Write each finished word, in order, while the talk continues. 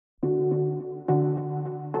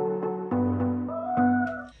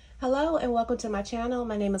and welcome to my channel.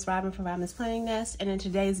 My name is Robin from Robin's Planning Nest, and in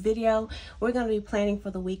today's video we're going to be planning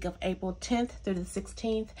for the week of April 10th through the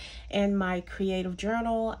 16th. In my creative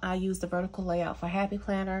journal I use the vertical layout for Happy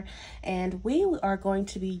Planner, and we are going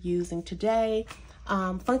to be using today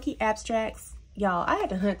Funky Abstracts. Y'all, I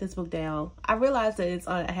had to hunt this book down. I realized that it's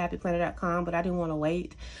on happyplanner.com, but I didn't want to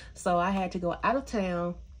wait, so I had to go out of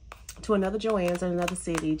town to another Joann's in another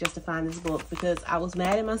city just to find this book, because I was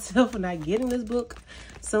mad at myself for not getting this book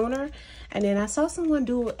sooner. And then I saw someone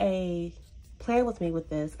do a plan with me with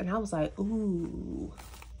this, and I was like, ooh,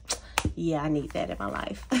 yeah, I need that in my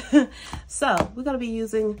life. So we're going to be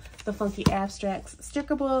using the Funky Abstracts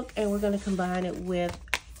sticker book, and we're going to combine it with,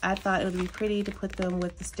 I thought it would be pretty to put them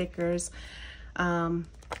with the stickers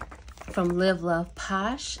from Live Love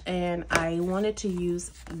Posh, and I wanted to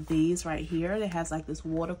use these right here. It has like this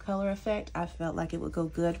watercolor effect. I felt like it would go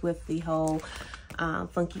good with the whole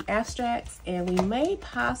Funky Abstracts, and we may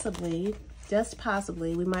possibly, just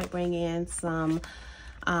possibly, we might bring in some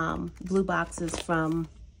blue boxes from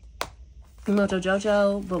Mojo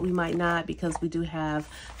Jojo, but we might not, because we do have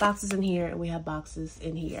boxes in here and we have boxes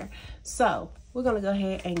in here. So we're gonna go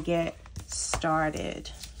ahead and get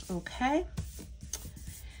started, okay?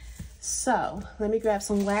 So let me grab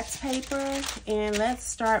some wax paper and let's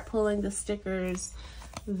start pulling the stickers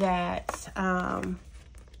that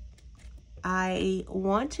I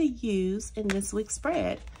want to use in this week's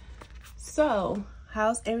spread. So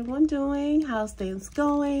how's everyone doing? How's things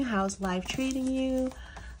going? How's life treating you?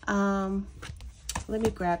 Let me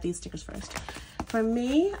grab these stickers first. For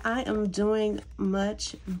me, I am doing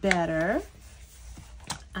much better.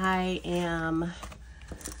 I am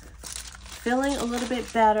feeling a little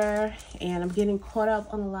bit better, and I'm getting caught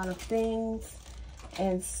up on a lot of things,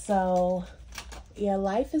 and so yeah,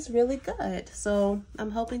 life is really good. So I'm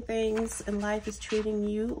hoping things in life is treating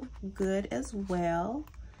you good as well.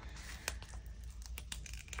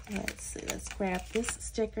 Let's see, let's grab this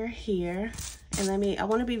sticker here, and I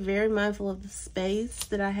want to be very mindful of the space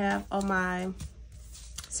that I have on my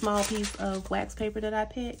small piece of wax paper that I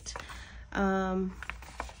picked.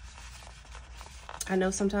 I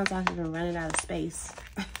know sometimes I've been running out of space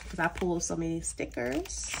because I pulled so many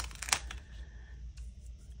stickers.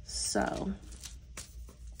 So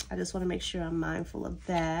I just want to make sure I'm mindful of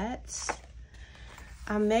that.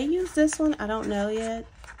 I may use this one. I don't know yet.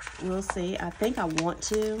 We'll see. I think I want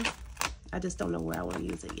to. I just don't know where I want to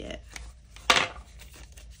use it yet.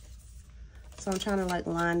 So I'm trying to like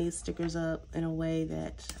line these stickers up in a way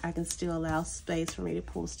that I can still allow space for me to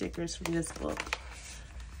pull stickers from this book.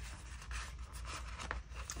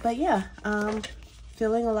 But yeah,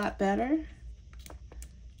 feeling a lot better,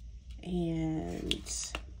 and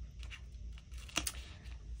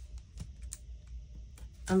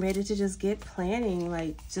I'm ready to just get planning,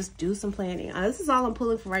 like just do some planning. This is all I'm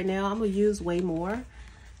pulling for right now. I'm gonna use way more.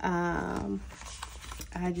 I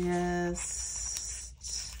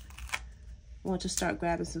just want to start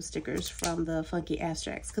grabbing some stickers from the Funky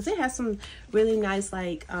Abstracts because it has some really nice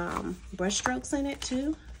like brush strokes in it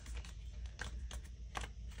too.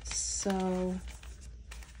 So,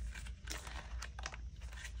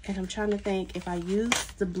 and I'm trying to think, if I use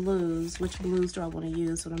the blues, which blues do I want to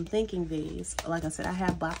use when I'm thinking these? Like I said, I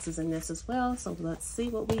have boxes in this as well, so let's see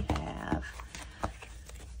what we have.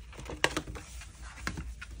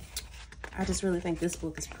 I just really think this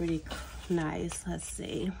book is pretty nice. Let's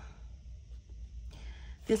see.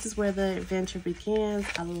 This is where the adventure begins.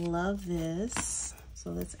 I love this. So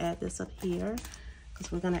let's add this up here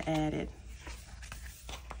because we're going to add it.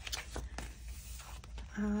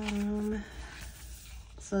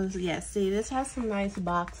 So yeah, see, this has some nice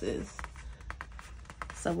boxes.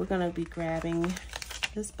 So we're gonna be grabbing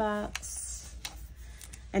this box.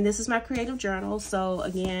 And this is my creative journal. So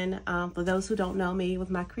again, for those who don't know me,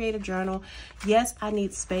 with my creative journal, yes, I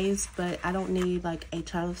need space, but I don't need like a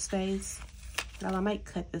ton of space. Well, I might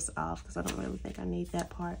cut this off because I don't really think I need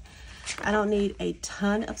that part. I don't need a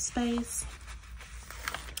ton of space.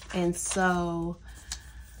 And so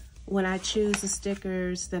when I choose the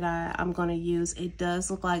stickers that I'm going to use, it does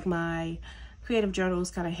look like my creative journal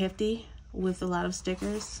is kind of hefty with a lot of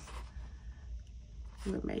stickers.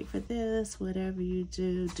 We're made for this. Whatever you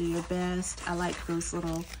do, do your best. I like those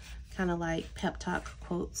little kind of like pep talk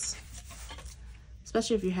quotes,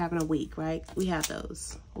 especially if you're having a week, right? We have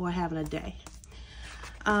those, or having a day.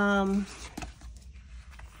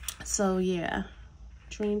 So yeah,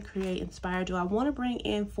 dream, create, inspire. Do I want to bring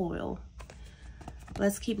in foil?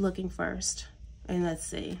 Let's keep looking first, and let's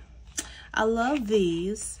see. I love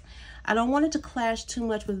these. I don't want it to clash too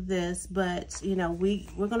much with this, but you know,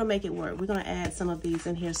 we're gonna make it work. We're gonna add some of these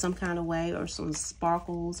in here some kind of way, or some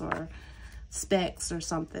sparkles or specks or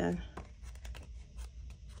something.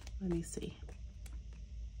 Let me see.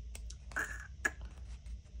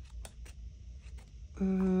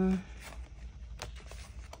 All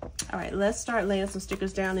right, let's start laying some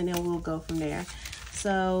stickers down and then we'll go from there.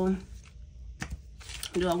 So,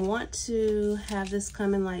 do I want to have this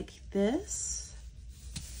coming like this?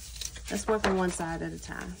 Let's work on one side at a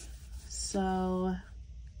time. So,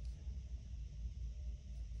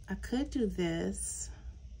 I could do this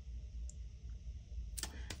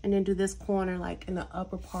and then do this corner like in the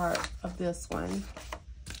upper part of this one.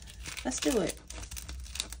 Let's do it.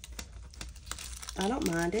 I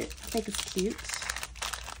don't mind it. I think it's cute.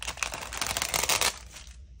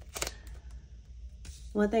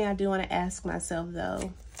 One thing I do want to ask myself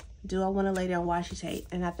though, do I want to lay down washi tape?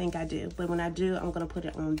 And I think I do. But when I do, I'm going to put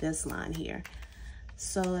it on this line here.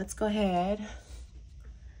 So let's go ahead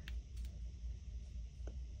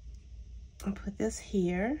and put this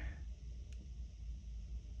here.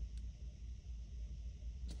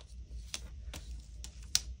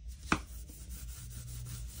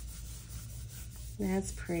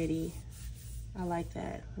 That's pretty. I like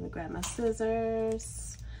that. Let me grab my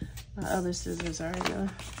scissors. My other scissors are in the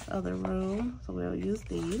other room, so we'll use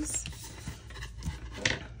these.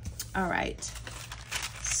 All right.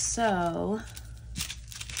 So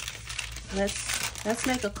let's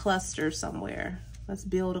make a cluster somewhere. Let's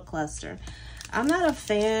build a cluster. I'm not a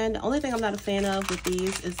fan. The only thing I'm not a fan of with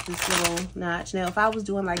these is this little notch. Now, if I was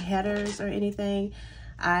doing like headers or anything,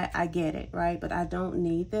 I get it, right? But I don't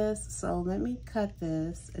need this. So let me cut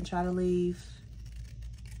this and try to leave.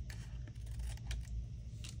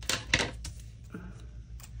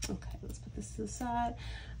 Okay, let's put this to the side.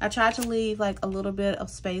 I tried to leave like a little bit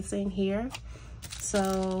of spacing here.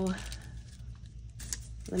 So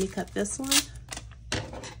let me cut this one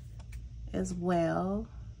as well.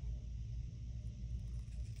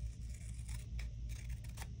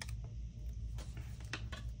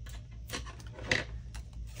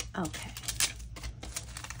 Okay.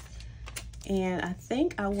 And I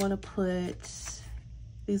think I want to put,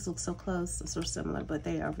 these look so close, so similar, but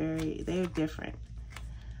they're different.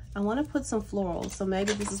 I want to put some florals. So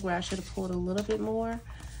maybe this is where I should have pulled a little bit more,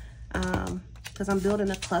 because I'm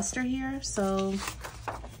building a cluster here. So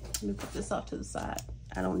let me put this off to the side.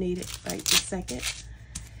 I don't need it right this second.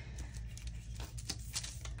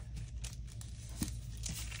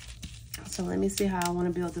 So let me see how I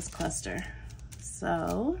want to build this cluster.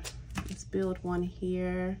 So let's build one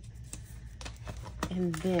here,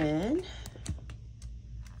 and then,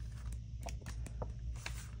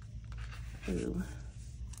 ooh,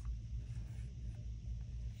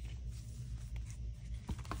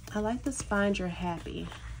 I like this Find Your Happy.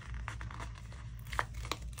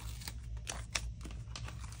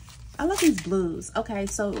 I love these blues. Okay,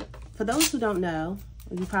 so for those who don't know,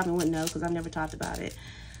 you probably wouldn't know because I've never talked about it.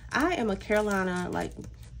 I am a Carolina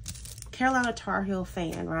Tar Heel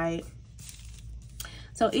fan, right?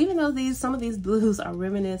 So even though some of these blues are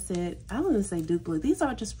reminiscent, I don't even say Duke blue, these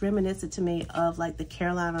are just reminiscent to me of like the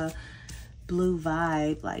Carolina blue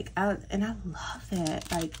vibe. Like, and I love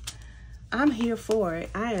that. Like, I'm here for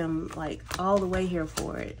it. I am like all the way here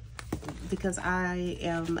for it because I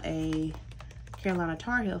am a Carolina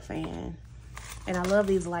Tar Heel fan, and I love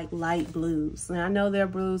these like light blues. And I know their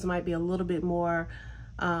blues might be a little bit more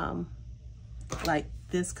like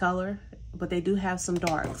this color, but they do have some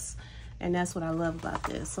darks, and that's what I love about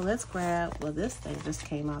this. So let's grab, well, this thing just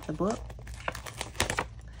came out the book,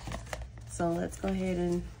 so let's go ahead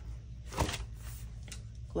and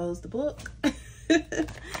close the book.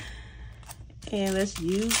 And let's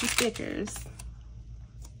use the stickers.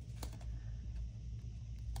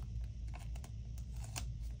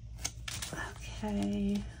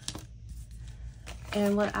 Okay.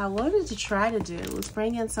 And what I wanted to try to do was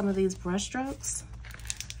bring in some of these brush strokes.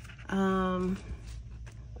 I'm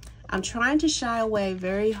trying to shy away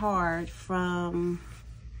very hard from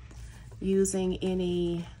using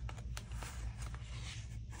any,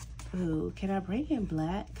 ooh, can I bring in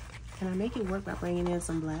black? Can I make it work by bringing in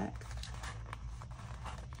some black?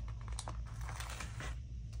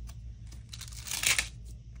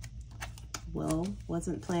 Well,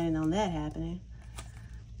 wasn't planning on that happening.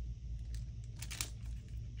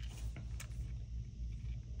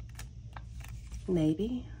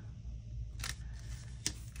 Maybe.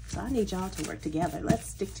 So I need y'all to work together. Let's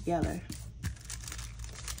stick together.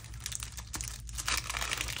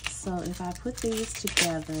 So if I put these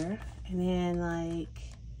together and then like,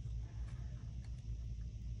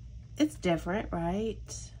 it's different,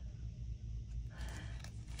 right?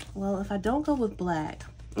 Well, if I don't go with black,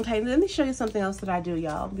 okay, let me show you something else that I do,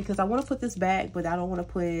 y'all, because I want to put this back, but I don't want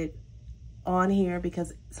to put it on here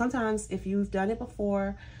because sometimes if you've done it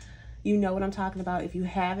before, you know what I'm talking about. If you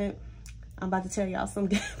haven't, I'm about to tell y'all some,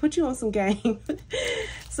 put you on some game.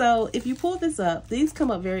 So if you pull this up, these come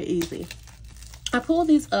up very easy. I pull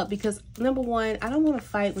these up because, number one, I don't want to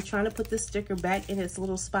fight with trying to put this sticker back in its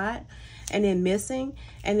little spot and then missing.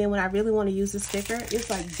 And then when I really want to use the sticker, it's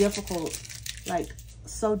like difficult, like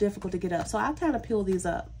so difficult to get up. So I kind of peel these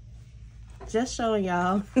up. Just showing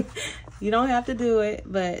y'all. You don't have to do it,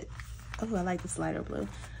 but, oh, I like this lighter blue.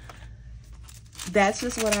 That's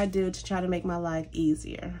just what I do to try to make my life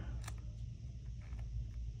easier.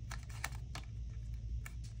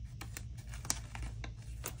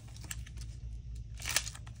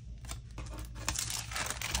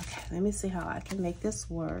 Let me see how I can make this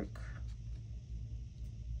work.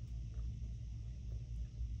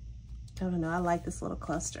 I don't know, I like this little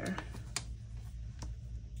cluster.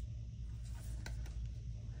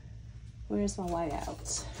 Where's my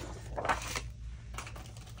whiteout?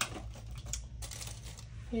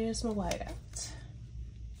 Here's my whiteout.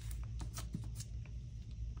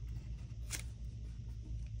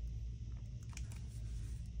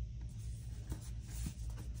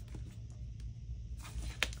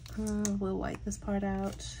 We'll wipe this part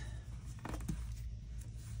out.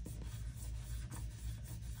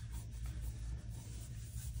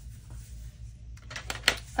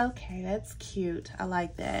 Okay, that's cute. I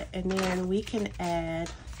like that. And then we can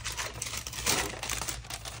add,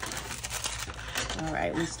 all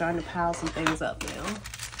right, we're starting to pile some things up now.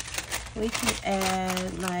 We can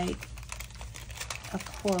add like a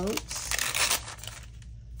quote.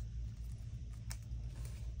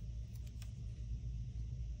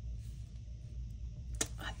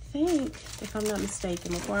 I think, if I'm not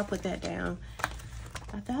mistaken, before I put that down,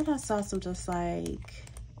 I thought I saw some just like,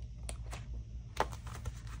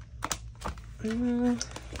 growth,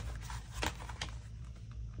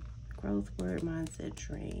 word, mindset,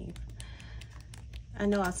 dream. I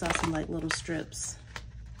know I saw some like little strips.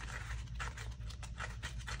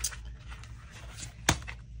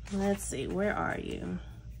 Let's see, where are you?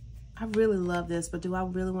 I really love this, but do I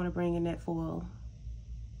really want to bring in that foil?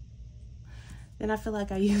 Then I feel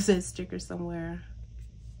like I use that sticker somewhere.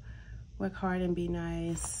 Work hard and be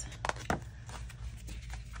nice. I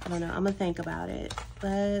don't know, I'm gonna think about it.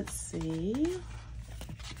 Let's see.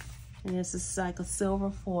 And this is like a silver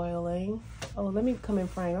foiling. Oh, let me come in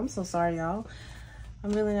frame. I'm so sorry, y'all. I'm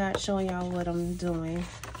really not showing y'all what I'm doing.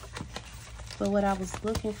 But what I was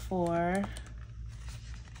looking for,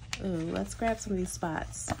 ooh, let's grab some of these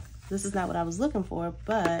spots. This is not what I was looking for,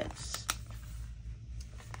 but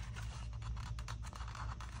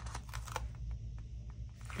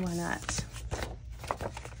why not?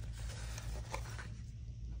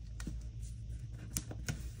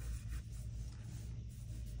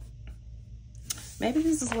 Maybe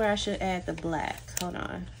this is where I should add the black. Hold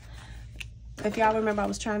on. If y'all remember, I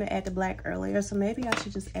was trying to add the black earlier, so maybe I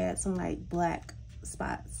should just add some like black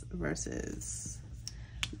spots versus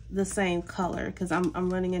the same color, because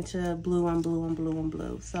I'm running into blue on blue on blue on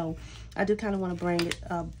blue. So I do kind of want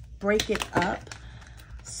to break it up.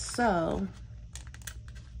 So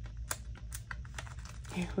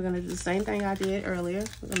here, we're gonna do the same thing I did earlier.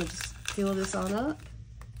 We're gonna just peel this on up,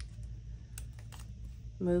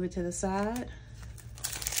 move it to the side,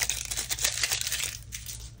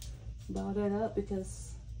 ball that up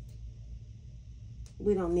because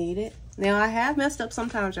we don't need it. Now I have messed up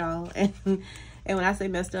sometimes, y'all, and when I say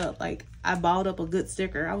messed up, like I balled up a good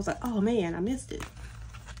sticker. I was like, oh man, I missed it.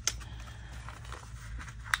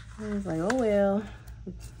 I was like, oh well.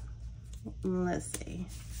 Let's see.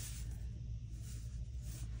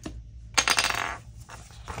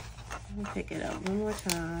 Let me pick it up one more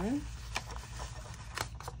time.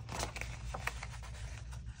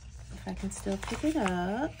 If I can still pick it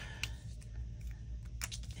up.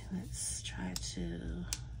 Let's try to,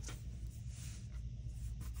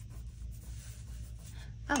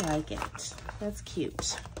 I like it. That's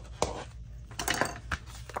cute.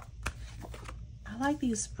 I like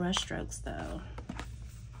these brush strokes though.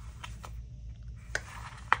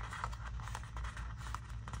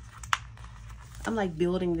 I'm like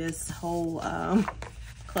building this whole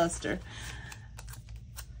cluster.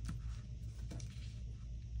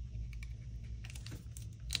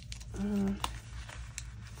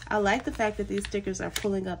 I like the fact that these stickers are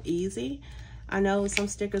pulling up easy. I know some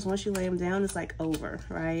stickers, once you lay them down, it's like over,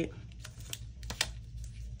 right?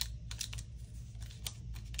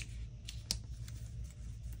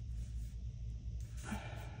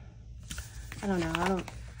 I don't know, I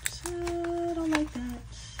don't like that.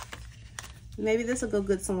 Maybe this will go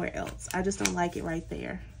good somewhere else. I just don't like it right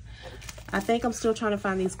there. I think I'm still trying to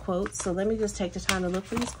find these quotes, so let me just take the time to look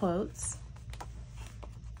for these quotes.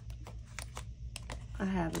 I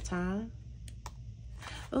have the time.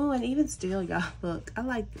 Oh, and even still, y'all, look,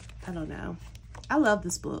 I don't know. I love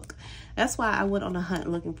this book. That's why I went on a hunt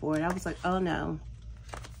looking for it. I was like, oh no,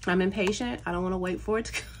 I'm impatient. I don't want to wait for it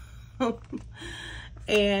to come.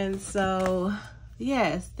 And so,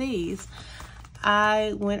 yes, these,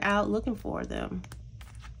 I went out looking for them.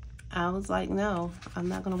 I was like, no, I'm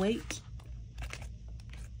not going to wait.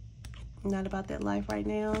 Not about that life right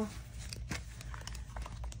now.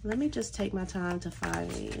 Let me just take my time to find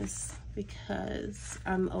these because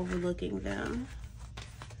I'm overlooking them.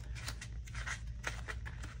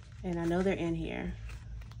 And I know they're in here.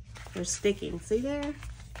 They're sticking. See there?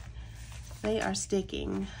 They are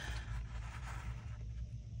sticking.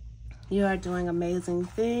 You are doing amazing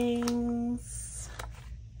things.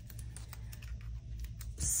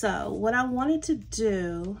 So what I wanted to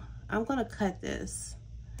do, I'm going to cut this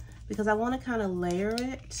because I want to kind of layer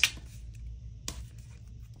it.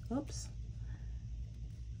 Oops.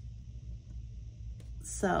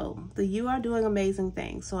 So the you are doing amazing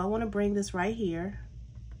things. So I want to bring this right here.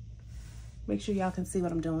 Make sure y'all can see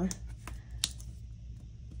what I'm doing.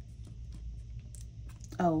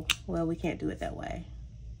 Oh, well, we can't do it that way.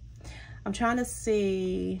 I'm trying to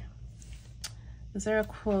see, is there a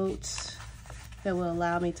quote that will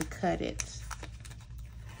allow me to cut it?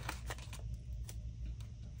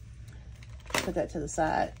 Put that to the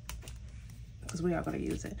side because we are going to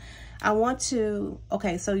use it. I want to,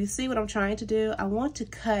 okay, so you see what I'm trying to do? I want to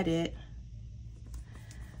cut it,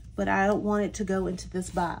 but I don't want it to go into this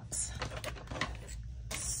box.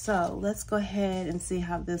 So let's go ahead and see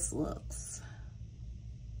how this looks.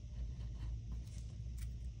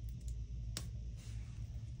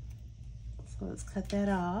 So let's cut that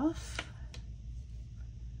off.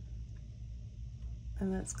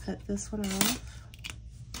 And let's cut this one off.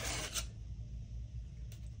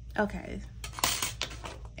 Okay.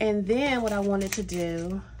 And then what I wanted to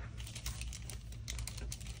do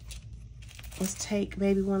was take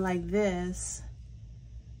maybe one like this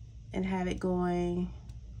and have it going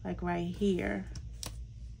like right here,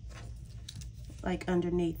 like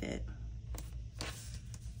underneath it.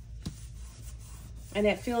 And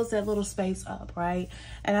it fills that little space up, right?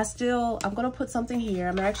 And I'm gonna put something here.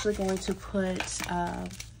 I'm actually going to put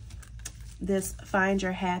this Find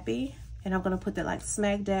Your Happy, and I'm gonna put that like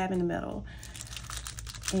smack dab in the middle.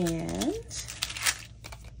 And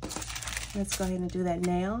let's go ahead and do that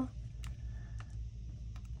now.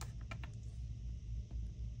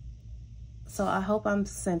 So I hope I'm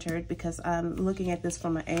centered because I'm looking at this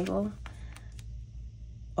from an angle,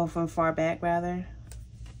 or from far back rather.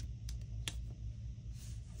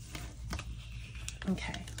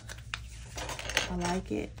 Okay, I like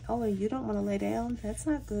it. Oh, you don't want to lay down? That's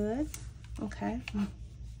not good. Okay.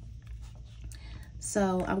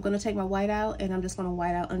 So I'm going to take my white out, and I'm just going to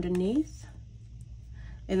white out underneath.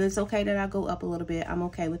 And it's okay that I go up a little bit. I'm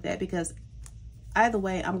okay with that because either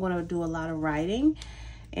way, I'm going to do a lot of writing,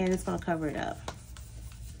 and it's going to cover it up.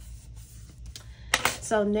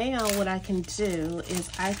 So now what I can do is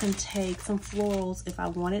I can take some florals if I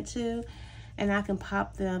wanted to, and I can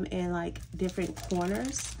pop them in like different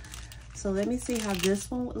corners. So let me see how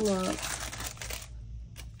this one would look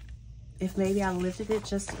if maybe I lifted it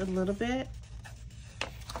just a little bit.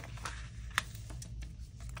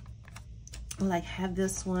 Like have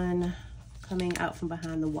this one coming out from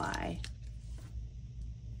behind the Y.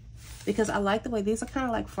 Because I like the way these are kind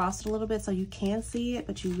of like frosted a little bit, so you can see it,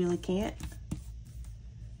 but you really can't.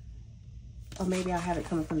 Or maybe I'll have it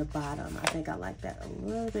coming from the bottom. I think I like that a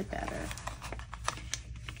little bit better.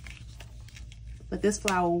 But this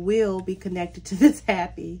flower will be connected to this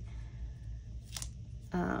happy.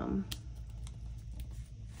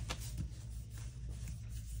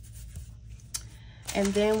 And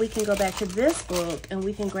then we can go back to this book and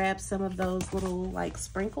we can grab some of those little like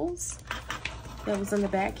sprinkles that was in the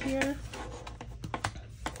back here.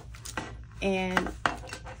 And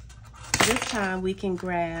this time we can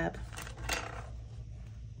grab,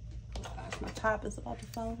 oh gosh, my top is about to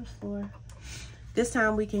fall on the floor. This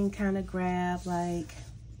time we can kind of grab like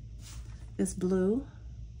this blue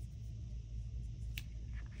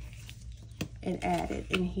and add it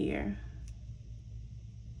in here.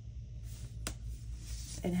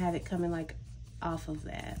 And have it coming like off of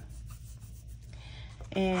that.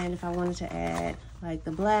 And if I wanted to add like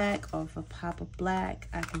the black or a pop of black,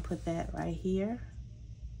 I can put that right here.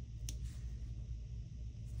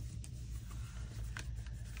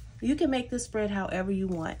 You can make this spread however you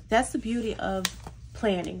want. That's the beauty of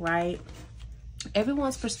planning, right?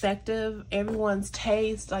 everyone's perspective, everyone's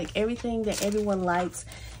taste, like everything that everyone likes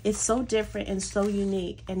is so different and so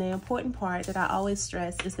unique. And the important part that I always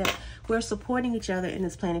stress is that we're supporting each other in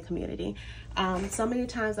this planning community. So many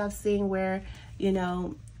times I've seen where, you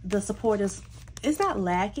know, the support it's not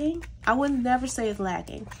lacking. I would never say it's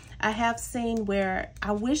lacking. I have seen where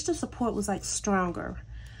I wish the support was like stronger.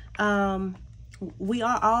 We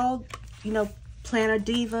are all, you know, planner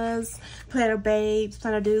divas, planner babes,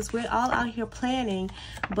 planner dudes. We're all out here planning,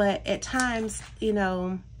 but at times, you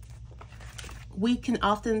know, we can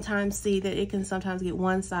oftentimes see that it can sometimes get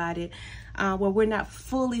one-sided, where we're not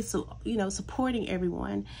fully, you know, supporting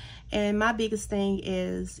everyone. And my biggest thing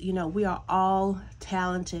is, you know, we are all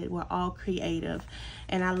talented, we're all creative,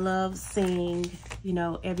 and I love seeing, you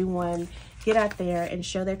know, everyone get out there and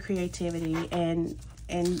show their creativity and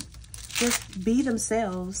just be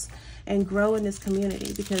themselves and grow in this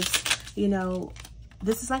community, because, you know,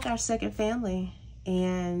 this is like our second family.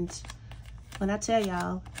 And when I tell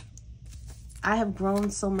y'all, I have grown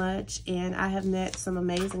so much and I have met some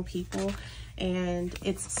amazing people, and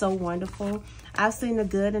it's so wonderful. I've seen the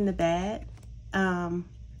good and the bad,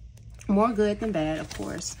 more good than bad, of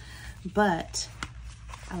course, but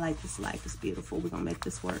I like this life. It's beautiful. We're gonna make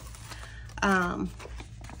this work. And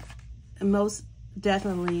most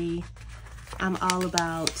definitely, I'm all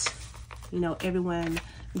about, you know, everyone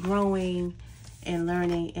growing and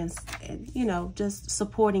learning and, you know, just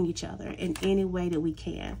supporting each other in any way that we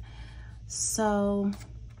can. So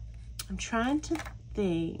I'm trying to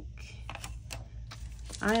think.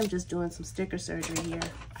 I am just doing some sticker surgery here.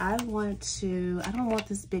 I don't want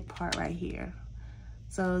this big part right here.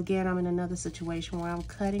 So again, I'm in another situation where I'm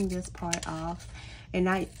cutting this part off, and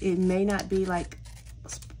it may not be like,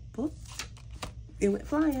 whoop, it went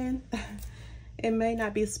flying. It may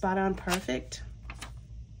not be spot on perfect,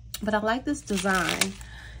 but I like this design,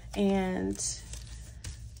 and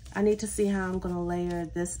I need to see how I'm gonna layer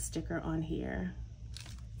this sticker on here.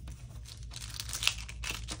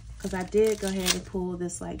 Because I did go ahead and pull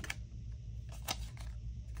this like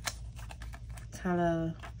kind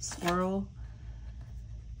of swirl,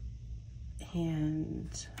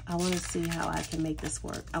 and I want to see how I can make this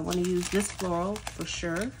work. I want to use this floral for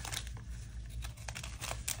sure.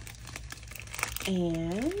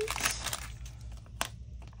 And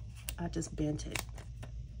I just bent it.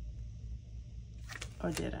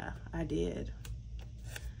 Or did I? I did.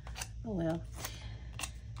 Oh well.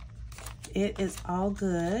 It is all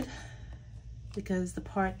good, because the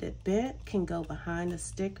part that bent can go behind the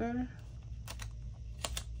sticker.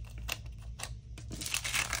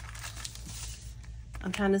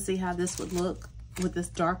 I'm trying to see how this would look with this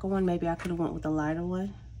darker one. Maybe I could have went with the lighter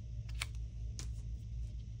one.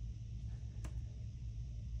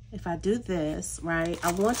 If I do this, right,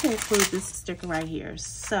 I want to include this sticker right here.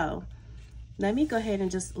 So let me go ahead and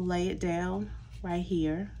just lay it down right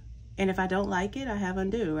here. And if I don't like it, I have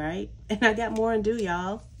undo, right? And I got more undo,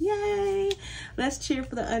 y'all. Yay! Let's cheer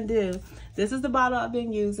for the undo. This is the bottle I've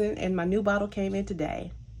been using, and my new bottle came in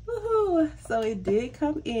today. Woohoo! So it did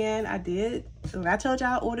come in. I told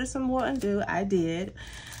y'all I ordered some more undo. I did.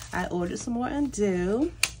 I ordered some more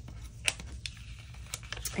undo.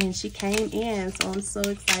 And she came in, so I'm so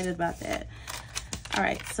excited about that. All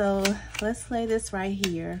right, so let's lay this right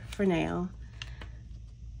here for now.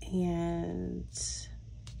 And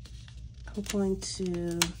I'm going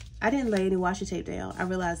to, I didn't lay any washi tape down. I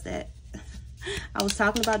realized that. I was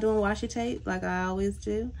talking about doing washi tape like I always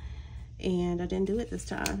do, and I didn't do it this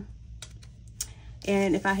time.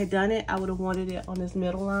 And if I had done it, I would have wanted it on this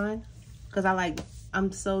middle line, because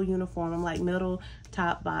I'm so uniform. I'm like middle,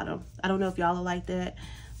 top, bottom. I don't know if y'all are like that,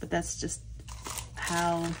 but that's just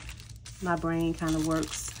how my brain kind of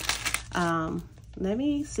works. Let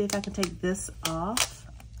me see if I can take this off.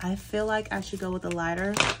 I feel like I should go with the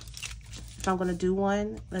lighter. If I'm gonna do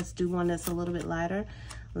one, let's do one that's a little bit lighter.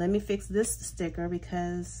 Let me fix this sticker,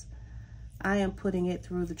 because I am putting it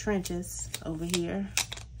through the trenches over here.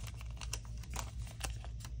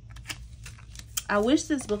 I wish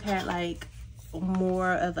this book had like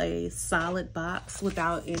more of a solid box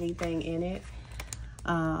without anything in it.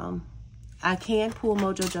 I can pull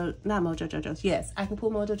not Mojo Jojo's. Yes, I can pull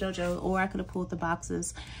Mojo Jojo, or I could have pulled the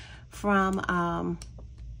boxes from,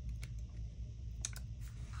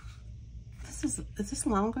 is this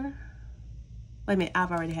longer? Wait a minute,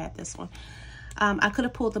 I've already had this one. I could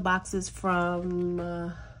have pulled the boxes from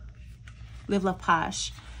Live Love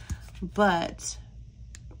Posh, but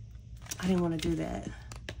I didn't want to do that.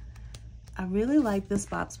 I really like this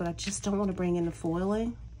box, but I just don't want to bring in the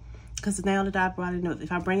foiling, because now that I brought it in,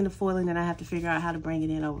 if I bring in the foiling, then I have to figure out how to bring it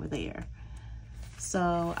in over there.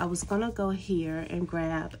 So I was gonna go here and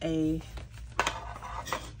grab a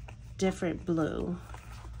different blue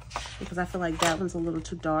because I feel like that one's a little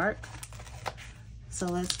too dark. So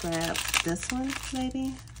let's grab this one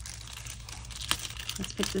maybe.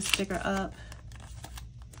 Let's pick this sticker up.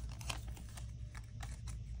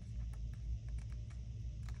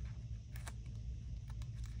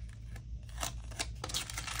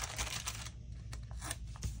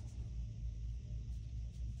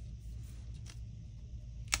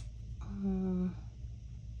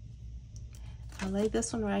 I'll lay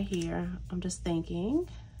this one right here. I'm just thinking.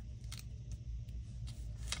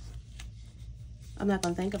 I'm not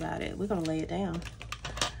gonna think about it. We're gonna lay it down.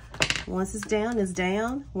 Once it's down, it's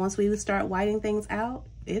down. Once we start whitening things out,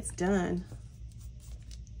 it's done.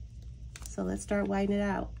 So let's start whitening it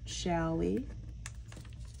out, shall we?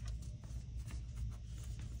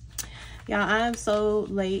 Y'all, I'm so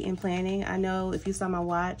late in planning. I know if you saw my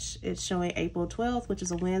watch, it's showing April 12th, which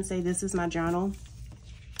is a Wednesday. This is my journal.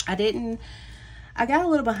 I got a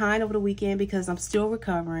little behind over the weekend because I'm still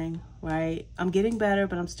recovering, right? I'm getting better,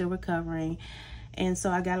 but I'm still recovering. And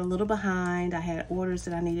so I got a little behind. I had orders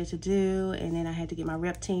that I needed to do, and then I had to get my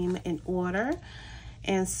rep team in order.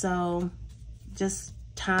 And so just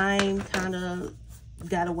time kind of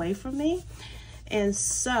got away from me. And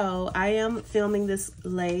so I am filming this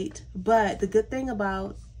late, but the good thing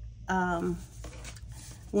about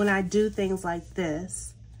when I do things like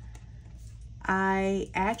this, I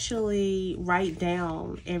actually write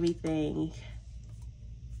down everything.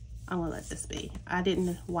 I'm gonna let this be. I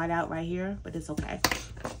didn't white out right here, but it's okay.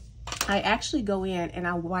 I actually go in and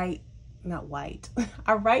I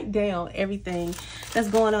I write down everything that's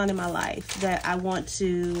going on in my life that I want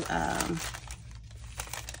to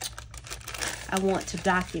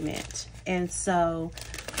document. And so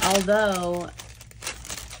although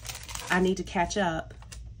I need to catch up,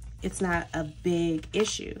 it's not a big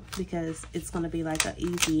issue because it's going to be like an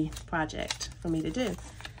easy project for me to do.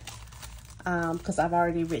 Because I've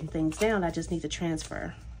already written things down. I just need to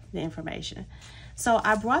transfer the information. So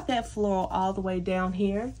I brought that floral all the way down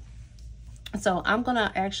here. So I'm going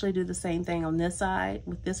to actually do the same thing on this side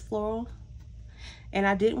with this floral. And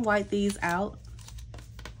I didn't white these out.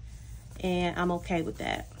 And I'm okay with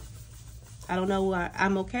that. I don't know why.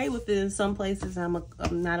 I'm okay with it in some places. I'm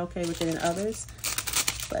not okay with it in others.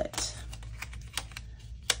 But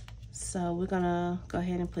so we're gonna go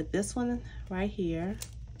ahead and put this one right here.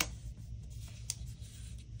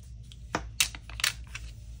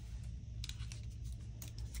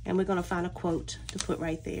 And we're gonna find a quote to put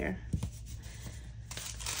right there.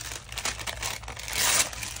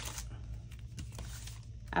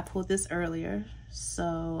 I pulled this earlier,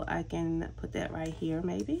 so I can put that right here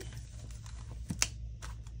maybe.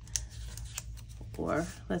 Or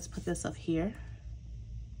let's put this up here.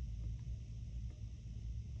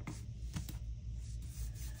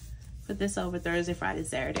 Put this over Thursday, Friday,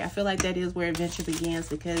 Saturday. I feel like that is where adventure begins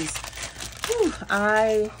because whew,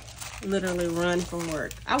 I literally run from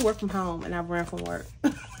work. I work from home and I run from work.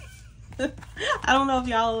 I don't know if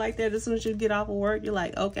y'all are like that. As soon as you get off of work, you're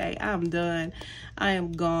like, okay, I'm done. I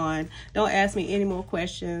am gone. Don't ask me any more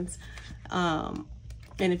questions. And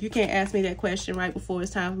if you can't ask me that question right before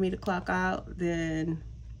it's time for me to clock out, then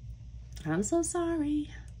I'm so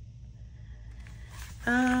sorry.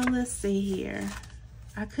 Let's see here.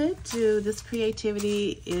 I could do this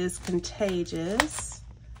creativity is contagious.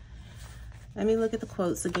 Let me look at the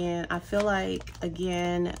quotes again. I feel like,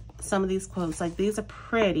 again, some of these quotes, like these are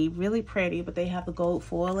pretty, really pretty, but they have the gold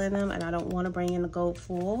foil in them, and I don't want to bring in the gold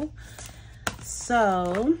foil.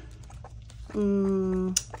 So,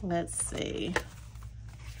 let's see.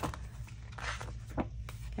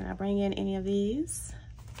 Can I bring in any of these?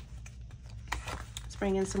 Let's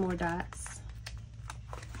bring in some more dots.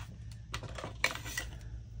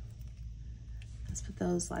 Let's put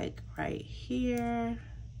those like right here.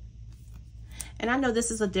 And I know this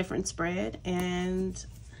is a different spread, and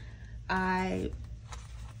I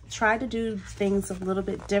try to do things a little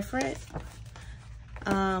bit different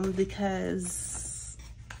because,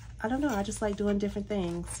 I don't know, I just like doing different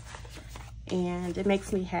things. And it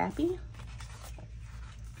makes me happy.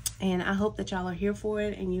 And I hope that y'all are here for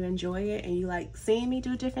it and you enjoy it and you like seeing me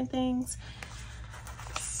do different things.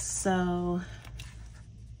 So,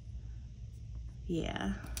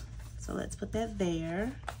 yeah. So let's put that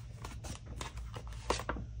there.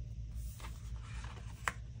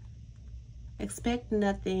 Expect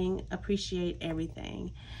nothing, appreciate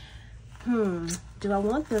everything. Do I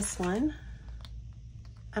want this one?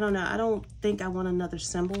 I don't know. I don't think I want another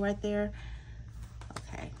symbol right there.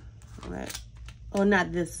 Okay. Or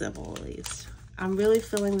not this symbol, at least. I'm really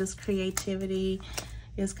feeling this creativity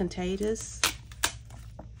is contagious.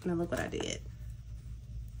 Now look what I did.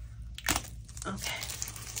 Okay.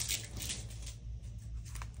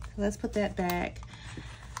 Let's put that back.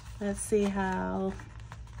 Let's see how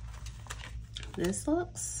this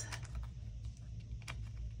looks.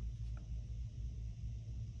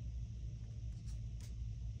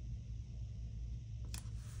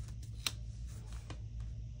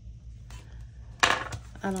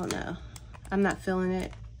 I don't know. I'm not feeling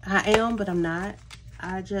it. I am, but I'm not.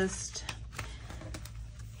 I just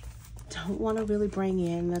don't want to really bring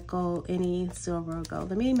in the gold, any silver or gold.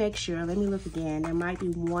 Let me make sure. Let me look again. There might be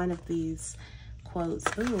one of these quotes.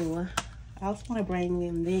 Ooh, I also want to bring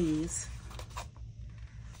in these.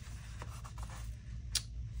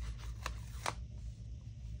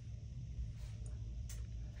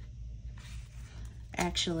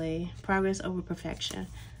 Actually, progress over perfection.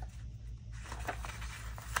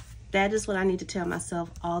 That is what I need to tell myself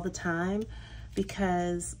all the time,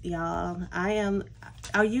 because y'all,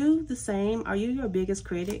 are you the same? Are you your biggest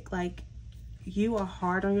critic? Like, you are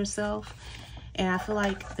hard on yourself, and I feel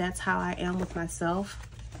like that's how I am with myself.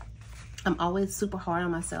 I'm always super hard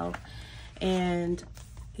on myself, and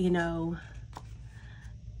you know,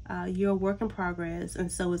 you're a work in progress, and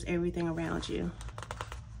so is everything around you.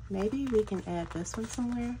 Maybe we can add this one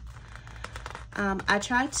somewhere. I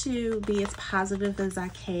try to be as positive as I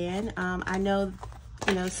can. I know,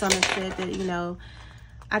 you know, some have said that, you know,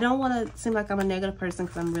 I don't want to seem like I'm a negative person,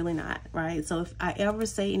 because I'm really not, right? So if I ever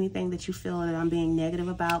say anything that you feel that I'm being negative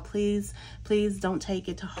about, please don't take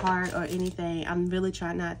it to heart or anything. I'm really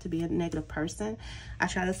trying not to be a negative person. I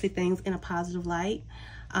try to see things in a positive light.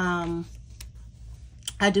 I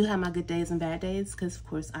do have my good days and bad days, because of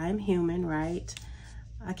course I am human, right?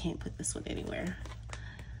 I can't put this one anywhere.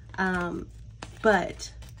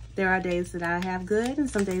 But there are days that I have good and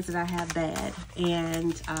some days that I have bad.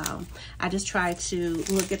 And I just try to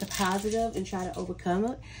look at the positive and try to overcome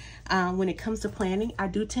it. When it comes to planning, I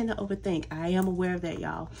do tend to overthink. I am aware of that,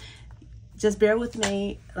 y'all. Just bear with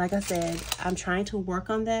me. Like I said, I'm trying to work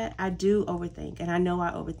on that. I do overthink, and I know I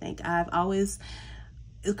overthink.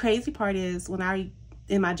 The crazy part is, when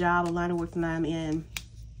in my job, a line of work that I'm in,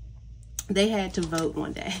 they had to vote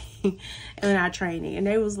one day in our training, and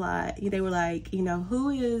they were like, you know, who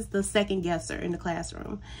is the second guesser in the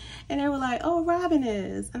classroom? And they were like, oh, Robin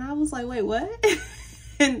is. And I was like, wait, what?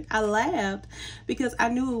 And I laughed, because I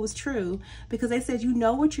knew it was true, because they said, you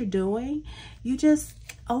know what you're doing, you just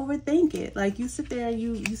overthink it. Like, you sit there and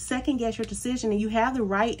you second guess your decision, and you have the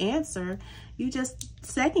right answer, you just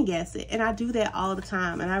second guess it. And I do that all the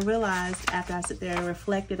time. And I realized, after I sit there and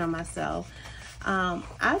reflected on myself,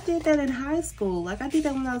 I did that in high school. Like, I did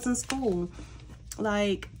that when I was in school.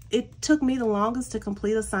 Like, it took me the longest to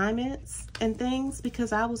complete assignments and things,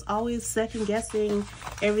 because I was always second guessing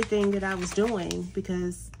everything that I was doing,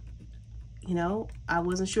 because, you know, I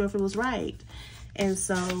wasn't sure if it was right. And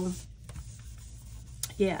so,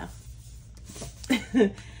 yeah,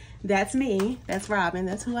 that's me. That's Robin.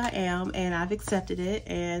 That's who I am. And I've accepted it,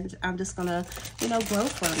 and I'm just gonna, you know, grow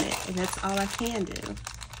from it. And that's all I can do.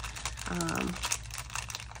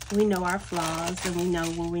 We know our flaws, and we know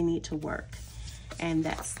where we need to work, and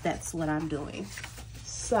that's what I'm doing.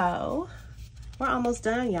 So we're almost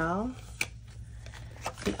done, y'all.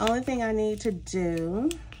 The only thing I need to do,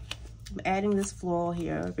 I'm adding this floral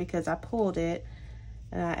here because I pulled it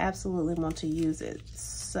and I absolutely want to use it.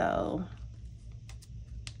 So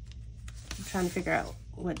I'm trying to figure out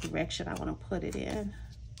what direction I want to put it in.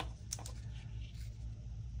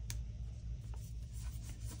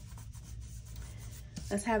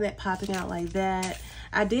 Let's have that popping out like that.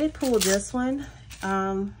 I did pull this one.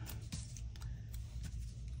 I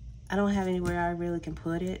don't have anywhere I really can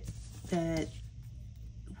put it that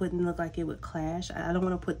wouldn't look like it would clash. I don't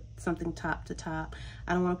want to put something top to top.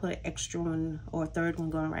 I don't want to put an extra one or a third one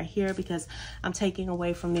going right here, because I'm taking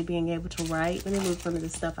away from me being able to write. Let me move some of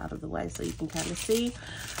this stuff out of the way so you can kind of see.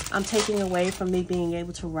 I'm taking away from me being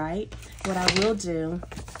able to write. What I will do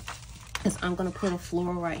is I'm going to put a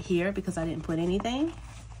floral right here, because I didn't put anything.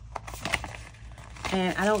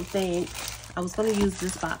 And I don't think, I was going to use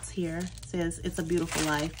this box here. It says It's a Beautiful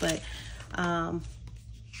Life, but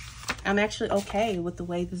I'm actually okay with the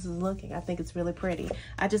way this is looking. I think it's really pretty.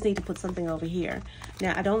 I just need to put something over here.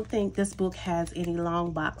 Now, I don't think this book has any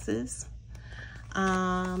long boxes.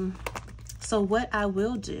 So what I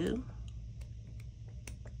will do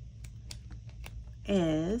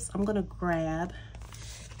is I'm going to grab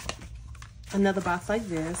another box like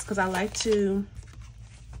this, because I like to,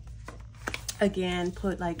 again,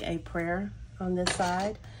 put like a prayer on this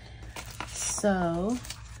side. So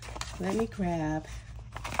let me grab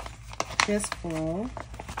this full,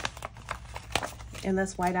 and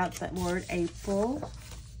let's white out that word April.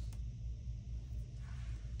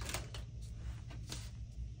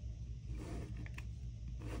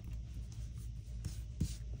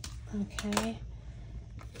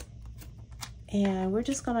 And we're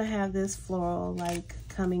just gonna have this floral like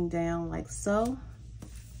coming down like so.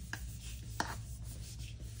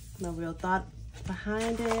 No real thought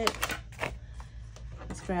behind it.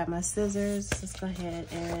 Let's grab my scissors. Let's go ahead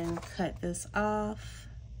and cut this off.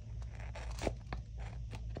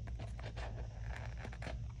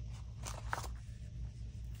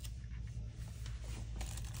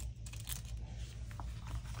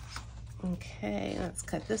 Okay, let's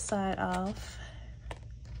cut this side off.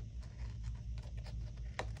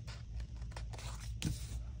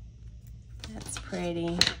 That's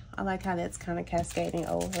pretty. I like how that's kind of cascading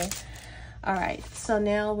over. All right, so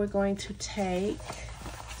now we're going to take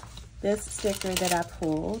this sticker that I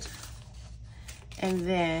pulled, and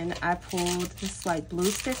then I pulled this like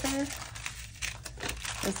blue sticker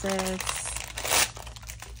that says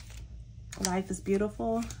 "Life is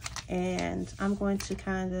Beautiful." And I'm going to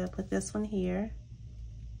kind of put this one here.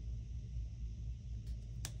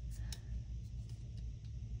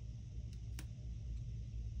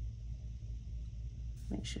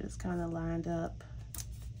 Make sure it's kind of lined up.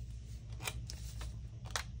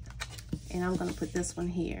 And I'm gonna put this one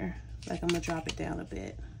here. Like I'm gonna drop it down a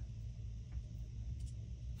bit.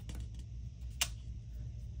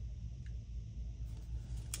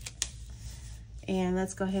 And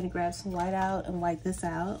let's go ahead and grab some white out and wipe this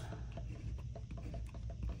out.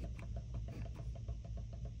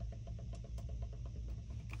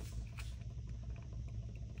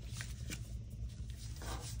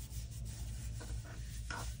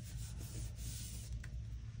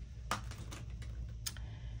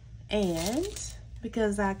 And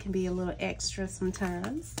because I can be a little extra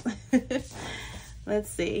sometimes, let's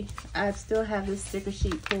see. I still have this sticker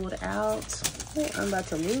sheet pulled out. Oh, I'm about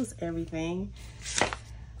to lose everything.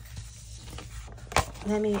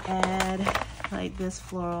 Let me add like this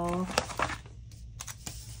floral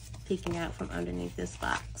peeking out from underneath this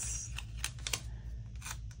box.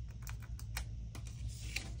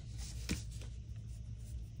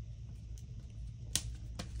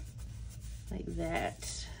 Like that.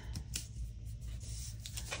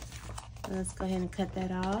 Let's go ahead and cut that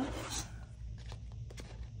off.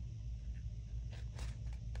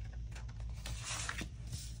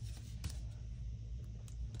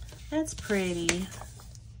 That's pretty.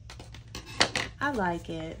 I like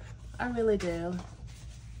it. I really do.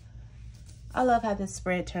 I love how this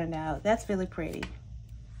spread turned out. That's really pretty.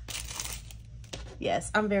 Yes,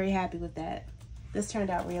 I'm very happy with that. This turned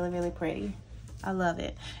out really, really pretty. I love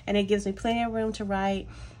it. And it gives me plenty of room to write.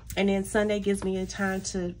 And then Sunday gives me a time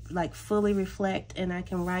to like fully reflect, and I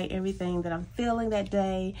can write everything that I'm feeling that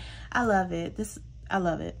day. I love it. I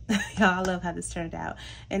love it. Y'all, I love how this turned out.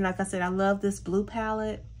 And like I said, I love this blue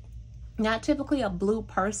palette. Not typically a blue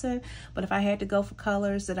person, but if I had to go for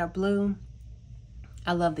colors that are blue,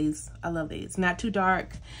 I love these. I love these. Not too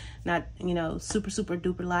dark, not, you know, super, super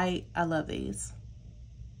duper light. I love these.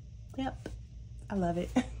 Yep, I love it.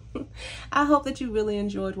 I hope that you really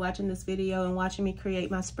enjoyed watching this video and watching me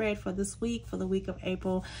create my spread for this week, for the week of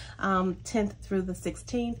April 10th through the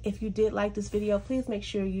 16th. If you did like this video, please make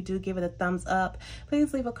sure you do give it a thumbs up.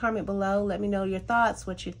 Please leave a comment below. Let me know your thoughts,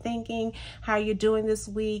 what you're thinking, how you're doing this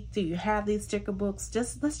week. Do you have these sticker books?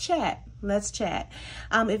 Just let's chat. Let's chat.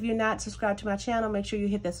 If you're not subscribed to my channel, make sure you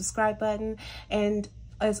hit that subscribe button. And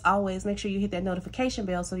as always, make sure you hit that notification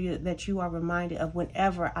bell so that you are reminded of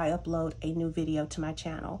whenever I upload a new video to my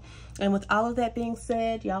channel. And with all of that being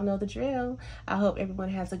said, y'all know the drill. I hope everyone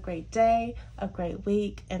has a great day, a great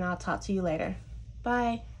week, and I'll talk to you later.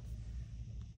 Bye.